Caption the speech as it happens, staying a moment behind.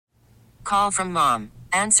Call from mom.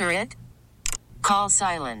 Answer it. Call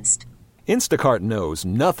silenced. Instacart knows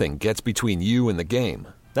nothing gets between you and the game.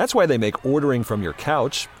 That's why they make ordering from your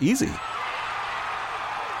couch easy.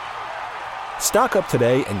 Stock up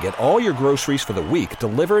today and get all your groceries for the week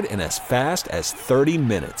delivered in as fast as 30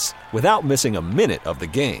 minutes without missing a minute of the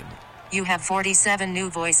game. You have 47 new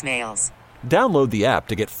voicemails. Download the app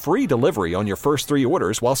to get free delivery on your first 3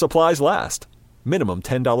 orders while supplies last. Minimum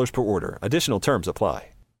 $10 per order. Additional terms apply.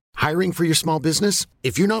 Hiring for your small business?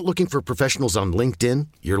 If you're not looking for professionals on LinkedIn,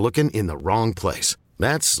 you're looking in the wrong place.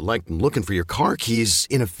 That's like looking for your car keys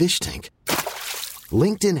in a fish tank.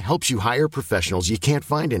 LinkedIn helps you hire professionals you can't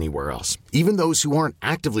find anywhere else, even those who aren't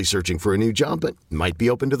actively searching for a new job but might be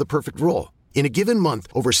open to the perfect role. In a given month,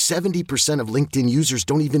 over 70% of LinkedIn users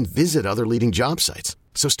don't even visit other leading job sites.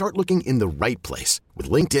 So start looking in the right place. With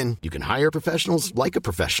LinkedIn, you can hire professionals like a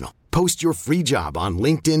professional. Post your free job on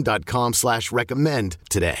linkedin.com/recommend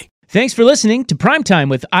today. Thanks for listening to Primetime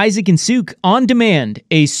with Isaac and Suk On Demand,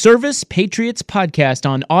 a Service Patriots podcast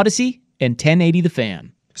on Odyssey and 1080 The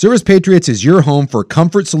Fan. Service Patriots is your home for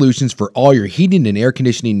comfort solutions for all your heating and air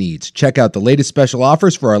conditioning needs. Check out the latest special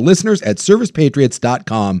offers for our listeners at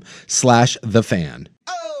servicepatriots.com/thefan.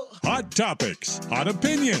 Hot topics, hot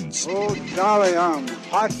opinions. Oh, golly, I'm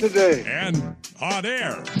hot today. And hot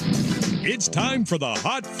air. It's time for the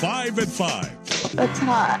Hot 5 at 5. That's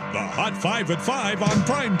hot. The Hot 5 at 5 on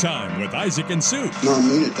Primetime with Isaac and Suk. No, I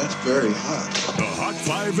mean it. That's very hot. The Hot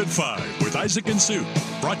 5 at 5 with Isaac and Suk.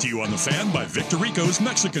 Brought to you on The Fan by Victorico's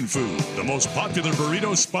Mexican Food, the most popular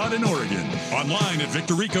burrito spot in Oregon. Online at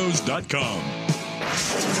victoricos.com.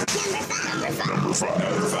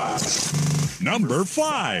 Number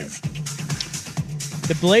 5.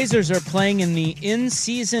 The Blazers are playing in the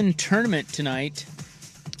in-season tournament tonight.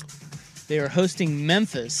 They are hosting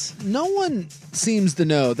Memphis. No one seems to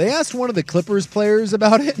know. They asked one of the Clippers players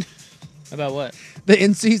about it. About what? The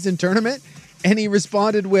in-season tournament. And he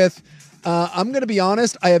responded with, I'm going to be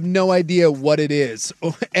honest, I have no idea what it is.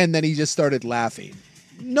 And then he just started laughing.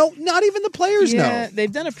 No, not even the players know. Yeah,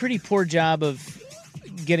 they've done a pretty poor job of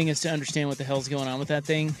getting us to understand what the hell's going on with that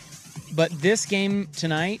thing. But this game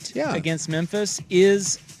tonight against Memphis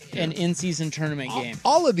is an in-season tournament game.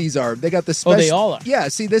 All of these are. They got the special. Oh, they all are. Yeah.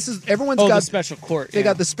 See, this is everyone's got the special court. They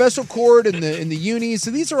got the special court in the unis.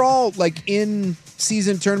 So these are all like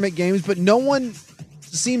in-season tournament games, but no one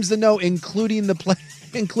seems to know, including the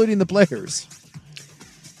players.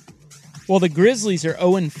 Well, the Grizzlies are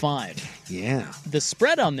 0-5. Yeah. The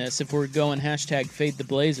spread on this, if we're going #Fade the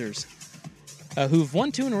Blazers, who've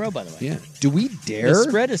won 2 in a row, by the way. Yeah. Do we dare? The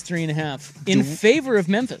spread is 3.5 in favor of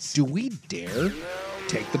Memphis. Do we dare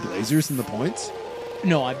take the Blazers in the points?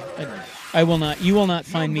 No, I will not. You will not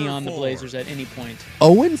find me on the Blazers at any point.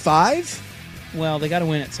 0-5? Well, they got to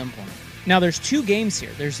win at some point. Now, there's 2 games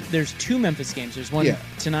here. There's 2 Memphis games. There's one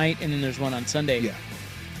tonight, and then there's one on Sunday. Yeah.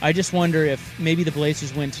 I just wonder if maybe the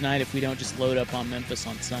Blazers win tonight if we don't just load up on Memphis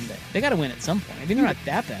on Sunday. They got to win at some point. I mean, they're not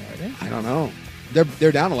that bad, are they? I don't know.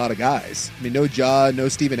 They're down a lot of guys. I mean, no Ja, no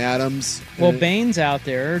Steven Adams. Well, Bane's out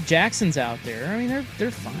there. Jackson's out there. I mean,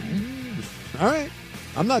 they're fine. All right.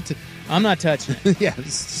 I'm not touching it. Yeah,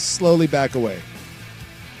 slowly back away.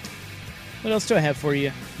 What else do I have for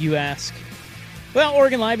you, you ask? Well,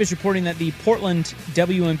 Oregon Live is reporting that the Portland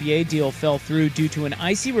WNBA deal fell through due to an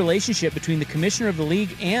icy relationship between the commissioner of the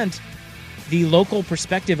league and the local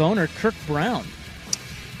prospective owner, Kirk Brown.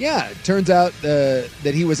 Yeah, it turns out that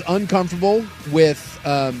he was uncomfortable with,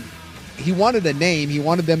 he wanted a name. He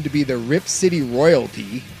wanted them to be the Rip City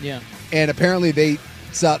Royalty. Yeah. And apparently they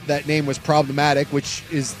thought that name was problematic, which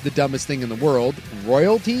is the dumbest thing in the world.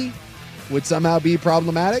 Royalty would somehow be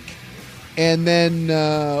problematic. And then,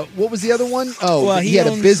 what was the other one? Oh, well, he had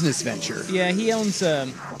a business venture. Yeah, he owns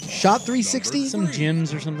Shot 360? Some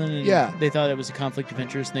gyms or something. And yeah. They thought it was a conflict of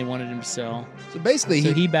interest, and they wanted him to sell. So basically,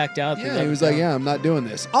 he backed out. Yeah, he was like, I'm not doing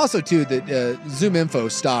this. Also, too, that Zoom Info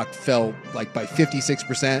stock fell like by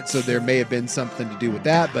 56%, so there may have been something to do with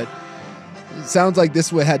that, but it sounds like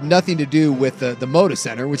this had nothing to do with the Moda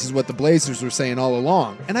Center, which is what the Blazers were saying all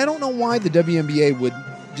along. And I don't know why the WNBA would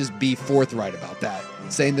just be forthright about that,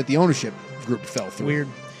 saying that the ownership group fell through. Weird.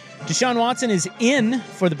 Deshaun Watson is in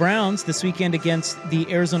for the Browns this weekend against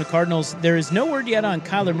the Arizona Cardinals. There is no word yet on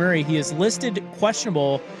Kyler Murray. He is listed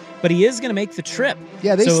questionable, but he is going to make the trip.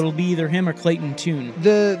 Yeah, so it'll be either him or Clayton Tune.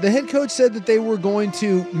 The head coach said that they were going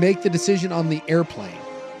to make the decision on the airplane.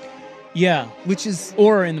 Yeah. Which is...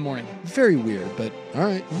 Or in the morning. Very weird, but all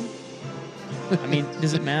right. I mean,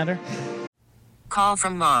 does it matter? Call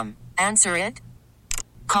from mom. Answer it.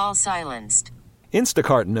 Call silenced.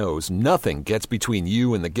 Instacart knows nothing gets between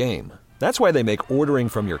you and the game. That's why they make ordering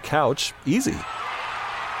from your couch easy.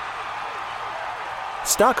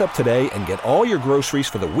 Stock up today and get all your groceries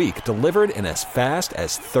for the week delivered in as fast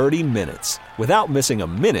as 30 minutes without missing a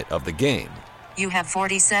minute of the game. You have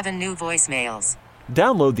 47 new voicemails.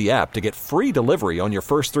 Download the app to get free delivery on your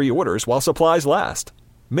first 3 orders while supplies last.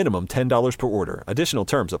 Minimum $10 per order. Additional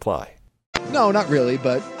terms apply. No, not really,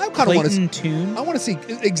 but I kind of want to Tune? I want to see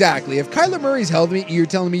exactly. If Kyler Murray's held me, you're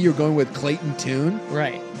telling me you're going with Clayton Tune?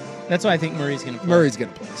 Right. That's why I think Murray's going to play. Murray's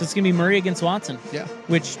going to play. So it's going to be Murray against Watson. Yeah.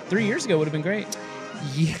 Which 3 years ago would have been great.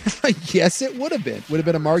 Yeah, yes, it would have been. Would have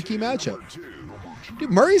been a marquee matchup. Dude,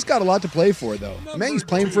 Murray's got a lot to play for, though. Man, he's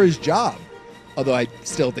playing for his job. Although I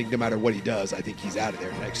still think no matter what he does, I think he's out of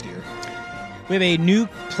there next year. We have a new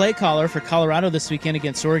play caller for Colorado this weekend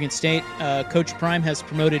against Oregon State. Coach Prime has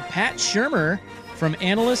promoted Pat Shurmur from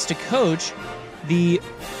analyst to coach. The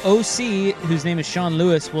OC, whose name is Sean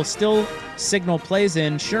Lewis, will still signal plays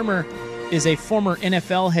in. Shurmur is a former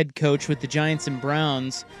NFL head coach with the Giants and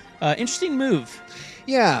Browns. Interesting move.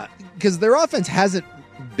 Yeah, because their offense hasn't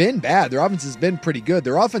been bad. Their offense has been pretty good.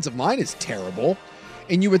 Their offensive line is terrible.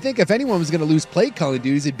 And you would think if anyone was going to lose play calling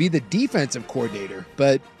duties, it'd be the defensive coordinator.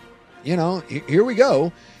 But, you know, here we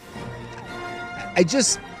go. I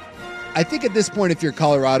think at this point, if you're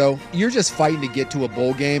Colorado, you're just fighting to get to a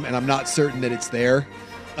bowl game, and I'm not certain that it's there.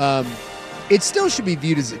 It still should be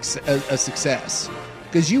viewed as a success.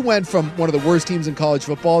 Because you went from one of the worst teams in college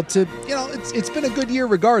football to, you know, it's been a good year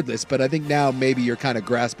regardless, but I think now maybe you're kind of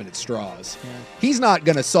grasping at straws. Yeah. He's not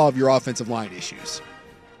going to solve your offensive line issues.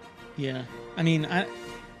 Yeah. I mean, I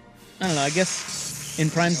don't know. I guess in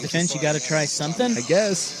Prime's defense, you got to try something. I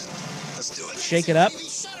guess. Shake it up.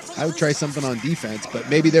 I would try something on defense, but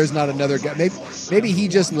maybe there's not another guy. Maybe he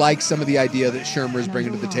just likes some of the idea that Shurmur's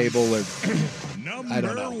bringing to the table, or I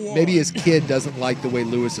don't know. Maybe his kid doesn't like the way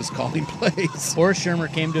Lewis is calling plays. Or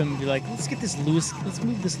Shurmur came to him and be like, let's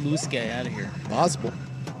move this Lewis guy out of here. Possible.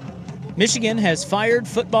 Michigan has fired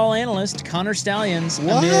football analyst Connor Stallions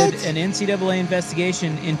amid an NCAA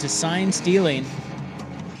investigation into sign stealing.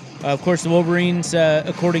 Of course, the Wolverines,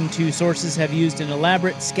 according to sources, have used an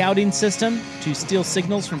elaborate scouting system to steal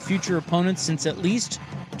signals from future opponents since at least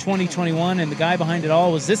 2021, and the guy behind it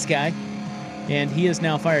all was this guy. And he is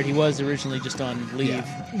now fired. He was originally just on leave.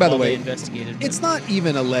 Yeah. By the way, they investigated. It's not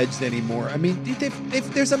even alleged anymore. I mean,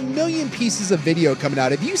 there's a million pieces of video coming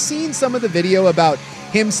out. Have you seen some of the video about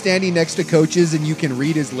him standing next to coaches and you can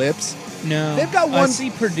read his lips? No. They've got one. I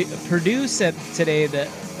see Purdue said today that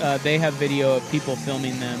they have video of people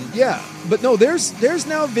filming them. Yeah, but no, there's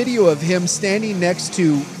now video of him standing next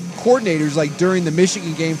to coordinators like during the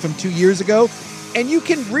Michigan game from 2 years ago. And you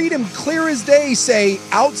can read him clear as day say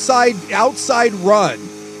outside run,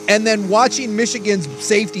 and then watching Michigan's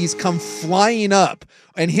safeties come flying up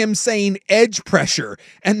and him saying edge pressure,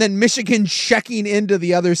 and then Michigan checking into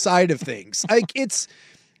the other side of things. Like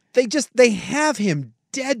they have him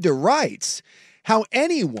dead to rights. How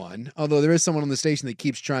anyone, although there is someone on the station that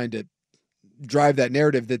keeps trying to drive that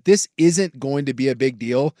narrative that this isn't going to be a big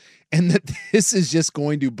deal and that this is just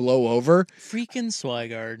going to blow over. Freaking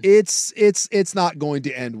Swigard. It's not going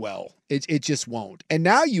to end well. It just won't. And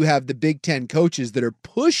now you have the Big Ten coaches that are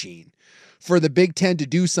pushing for the Big Ten to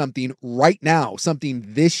do something right now, something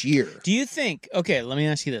this year. Do you think, okay, let me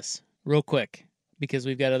ask you this real quick because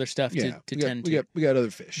we've got other stuff to tend to. We got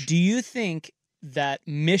other fish. Do you think that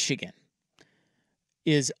Michigan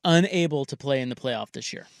is unable to play in the playoff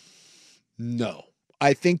this year? No.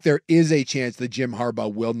 I think there is a chance that Jim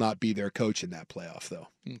Harbaugh will not be their coach in that playoff, though.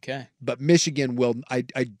 Okay. But Michigan will. I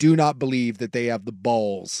do not believe that they have the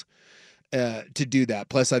balls to do that.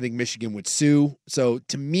 Plus, I think Michigan would sue. So,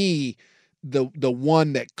 to me, the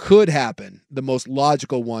one that could happen, the most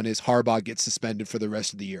logical one, is Harbaugh gets suspended for the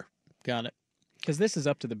rest of the year. Got it. Because this is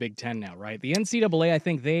up to the Big Ten now, right? The NCAA, I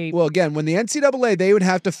think they... Well, again, when the NCAA, they would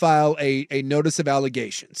have to file a notice of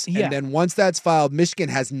allegations. Yeah. And then once that's filed, Michigan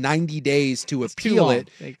has 90 days to appeal it.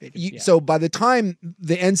 So by the time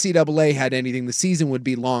the NCAA had anything, the season would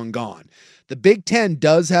be long gone. The Big Ten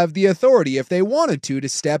does have the authority, if they wanted to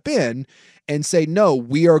step in and say, no,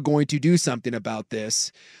 we are going to do something about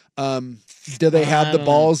this. Do they have the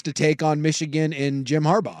balls to take on Michigan and Jim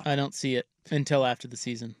Harbaugh? I don't see it until after the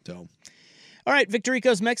season. So... All right, Victor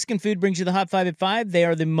Rico's Mexican Food brings you the Hot 5 at 5. They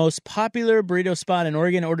are the most popular burrito spot in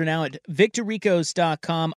Oregon. Order now at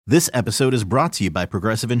victorricos.com. This episode is brought to you by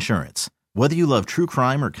Progressive Insurance. Whether you love true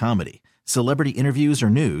crime or comedy, celebrity interviews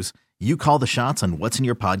or news, you call the shots on what's in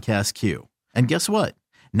your podcast queue. And guess what?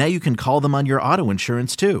 Now you can call them on your auto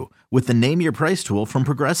insurance too with the Name Your Price tool from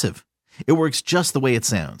Progressive. It works just the way it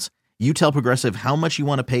sounds. You tell Progressive how much you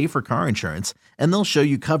want to pay for car insurance, and they'll show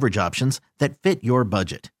you coverage options that fit your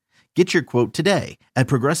budget. Get your quote today at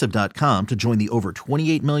Progressive.com to join the over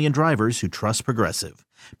 28 million drivers who trust Progressive.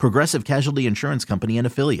 Progressive Casualty Insurance Company and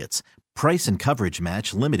Affiliates. Price and coverage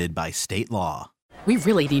match limited by state law. We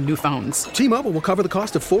really need new phones. T-Mobile will cover the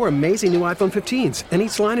cost of 4 amazing new iPhone 15s, and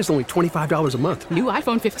each line is only $25 a month. New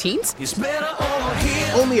iPhone 15s? It's better over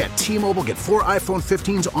here. Only at T-Mobile, get 4 iPhone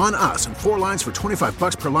 15s on us and 4 lines for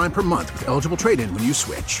 $25 per line per month with eligible trade-in when you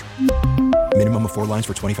switch. Minimum of 4 lines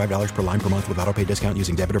for $25 per line per month with autopay discount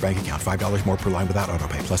using debit or bank account. $5 more per line without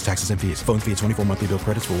autopay, plus taxes and fees. Phone fee at 24 monthly bill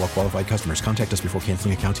credits for well-qualified customers. Contact us before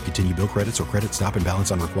canceling account to continue bill credits or credit stop and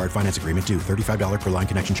balance on required finance agreement due. $35 per line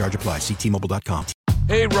connection charge applies. See T-Mobile.com.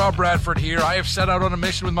 Hey, Rob Bradford here. I have set out on a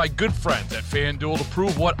mission with my good friends at FanDuel to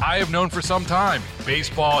prove what I have known for some time.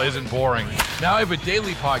 Baseball isn't boring. Now I have a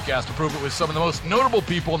daily podcast to prove it with some of the most notable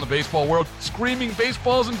people in the baseball world, screaming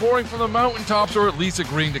baseball isn't boring from the mountaintops, or at least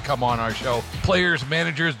agreeing to come on our show. Players,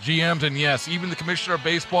 managers, GMs, and yes, even the commissioner of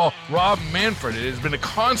baseball, Rob Manfred. It has been a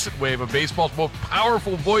constant wave of baseball's most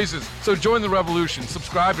powerful voices. So join the revolution.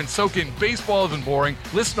 Subscribe and soak in Baseball Isn't Boring.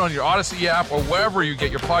 Listen on your Odyssey app or wherever you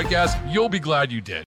get your podcasts. You'll be glad you did.